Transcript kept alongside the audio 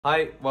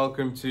Hi,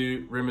 welcome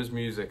to Rimmer's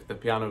Music, the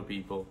piano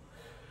people.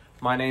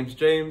 My name's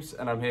James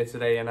and I'm here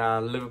today in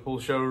our Liverpool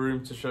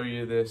showroom to show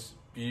you this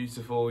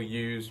beautiful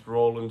used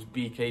Roland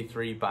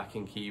BK3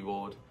 backing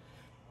keyboard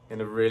in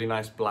a really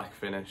nice black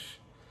finish.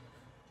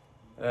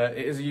 It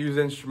is a used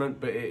instrument,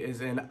 but it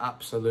is in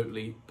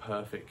absolutely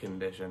perfect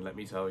condition, let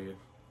me tell you.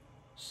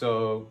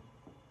 So,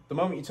 the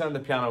moment you turn the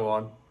piano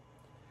on,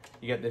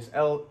 you get this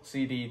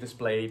LCD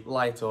display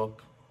light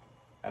up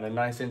and a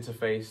nice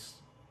interface,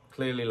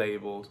 clearly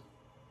labelled,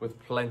 with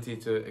plenty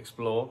to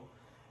explore,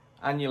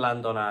 and you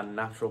land on our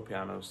natural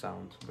piano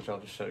sound, which I'll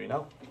just show you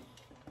now.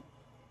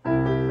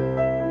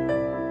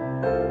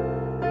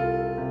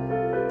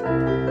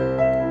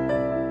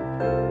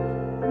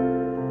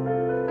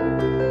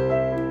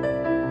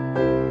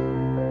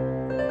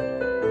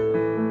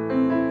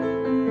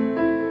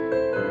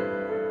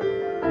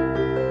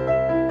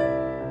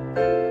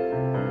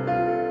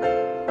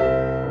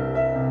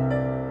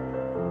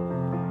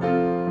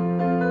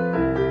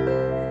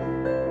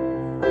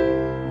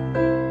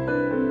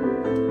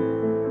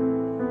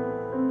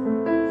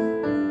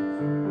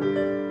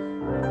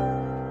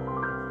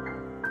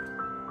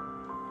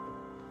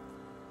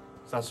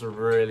 So that's a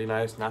really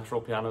nice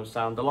natural piano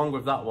sound. Along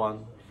with that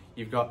one,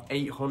 you've got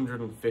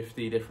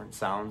 850 different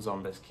sounds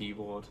on this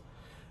keyboard.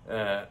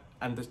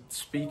 And the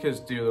speakers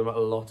do them a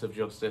lot of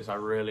justice. I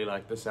really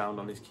like the sound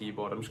on this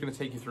keyboard. I'm just going to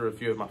take you through a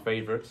few of my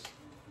favorites.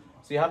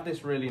 So you have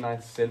this really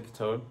nice synth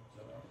tone.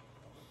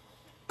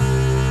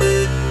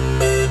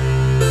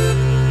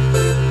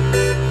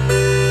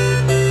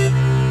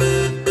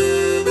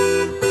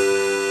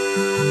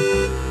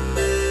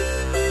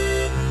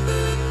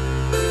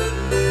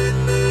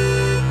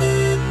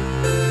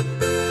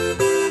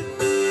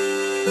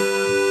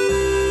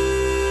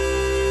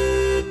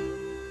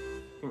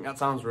 That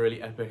sounds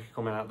really epic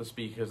coming out of the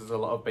speakers. There's a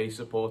lot of bass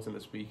support in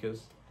the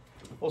speakers.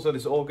 Also,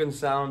 this organ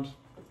sound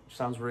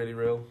sounds really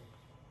real.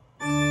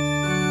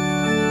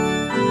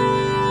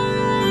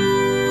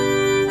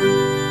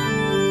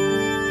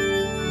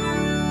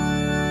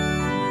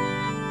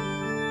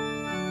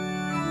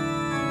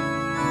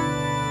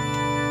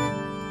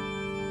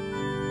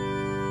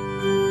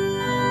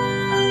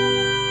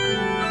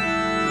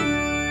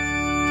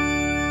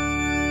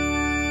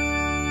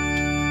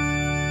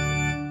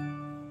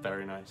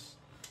 Very nice.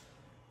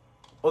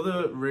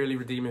 Other really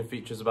redeeming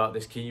features about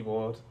this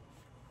keyboard,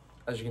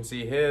 as you can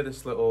see here,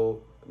 this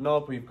little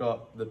knob, we've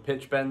got the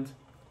pitch bend.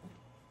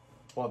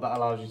 What that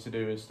allows you to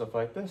do is stuff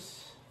like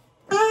this.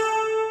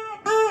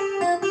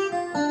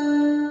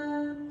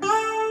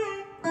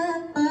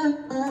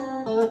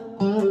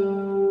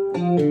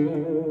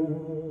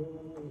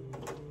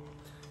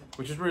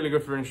 Which is really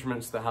good for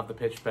instruments that have the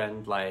pitch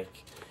bend,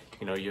 like,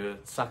 you know, your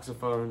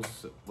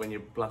saxophones when you're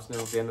blasting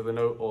off the end of the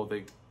note, or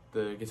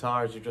the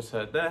guitar as you just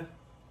heard there.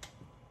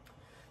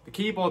 The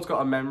keyboard's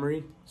got a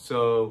memory,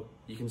 so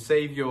you can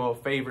save your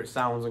favorite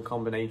sounds and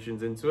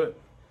combinations into it.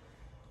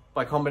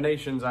 By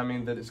combinations, I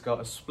mean that it's got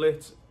a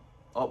split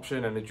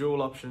option and a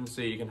dual option,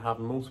 so you can have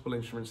multiple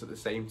instruments at the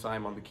same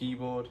time on the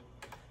keyboard.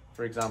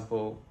 For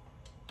example,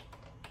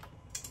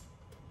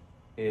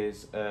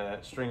 is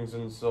strings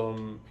and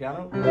some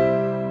piano.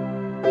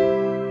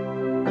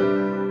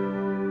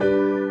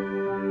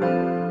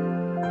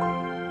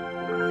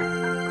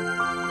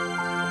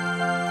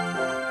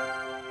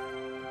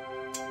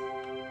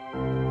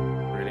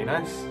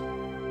 Nice.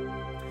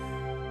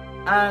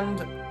 And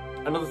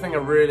another thing I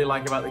really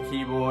like about the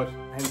keyboard,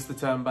 hence the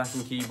term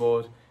backing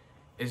keyboard,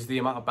 is the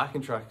amount of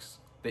backing tracks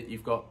that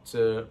you've got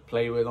to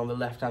play with on the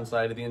left hand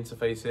side of the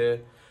interface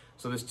here.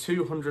 So there's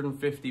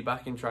 250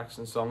 backing tracks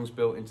and songs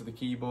built into the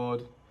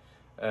keyboard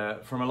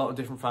from a lot of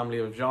different family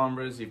of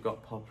genres. You've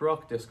got pop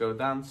rock, disco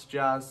dance,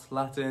 jazz,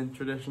 Latin,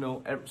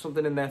 traditional,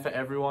 something in there for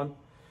everyone.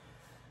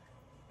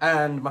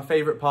 And my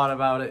favourite part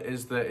about it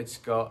is that it's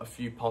got a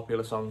few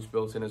popular songs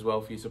built in as well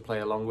for you to play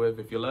along with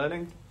if you're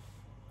learning,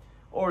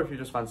 or if you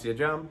just fancy a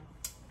jam.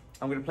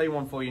 I'm going to play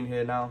one for you in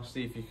here now,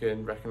 see if you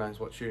can recognise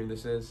what tune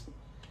this is.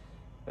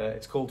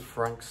 It's called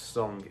Frank's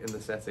Song in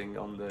the setting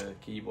on the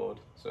keyboard,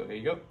 so here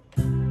you go.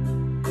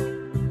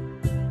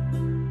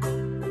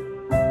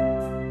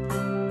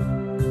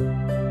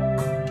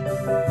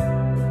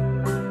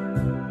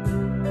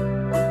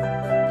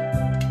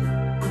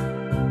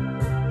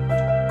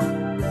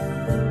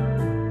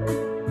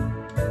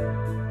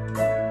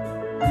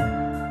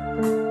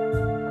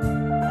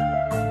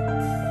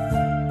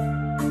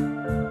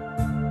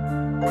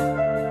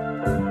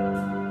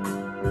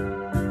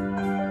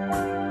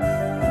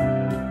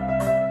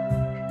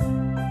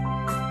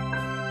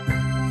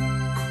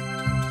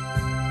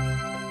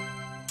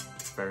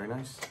 Very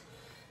nice.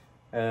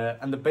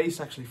 And the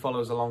bass actually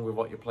follows along with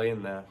what you're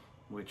playing there,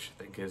 which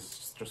I think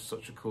is just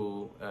such a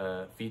cool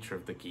feature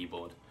of the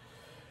keyboard.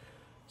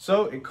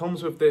 So it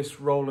comes with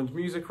this Roland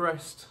music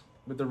rest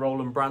with the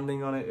Roland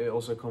branding on it. It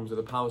also comes with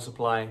a power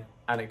supply,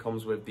 and it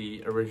comes with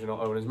the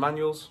original owner's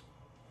manuals.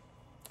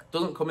 It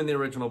doesn't come in the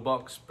original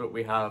box, but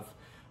we have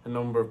a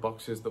number of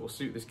boxes that will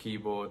suit this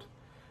keyboard,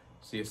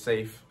 so you're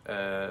safe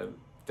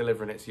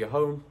delivering it to your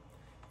home.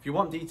 If you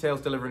want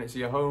details delivering it to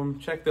your home,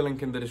 check the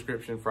link in the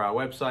description for our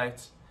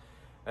website,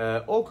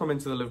 or come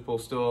into the Liverpool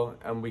store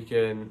and we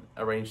can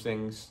arrange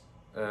things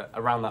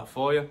around that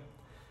for you.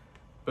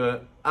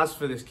 But as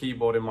for this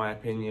keyboard, in my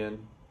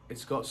opinion,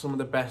 it's got some of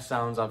the best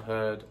sounds I've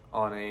heard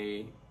on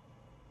a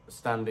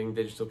standing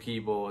digital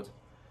keyboard,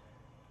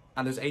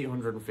 and there's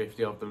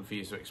 850 of them for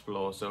you to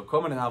explore. So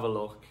come in and have a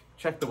look,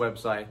 check the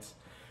website,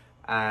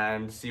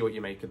 and see what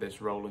you make of this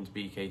Roland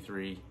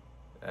BK3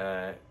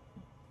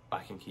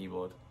 backing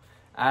keyboard.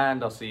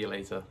 And I'll see you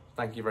later.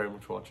 Thank you very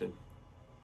much for watching.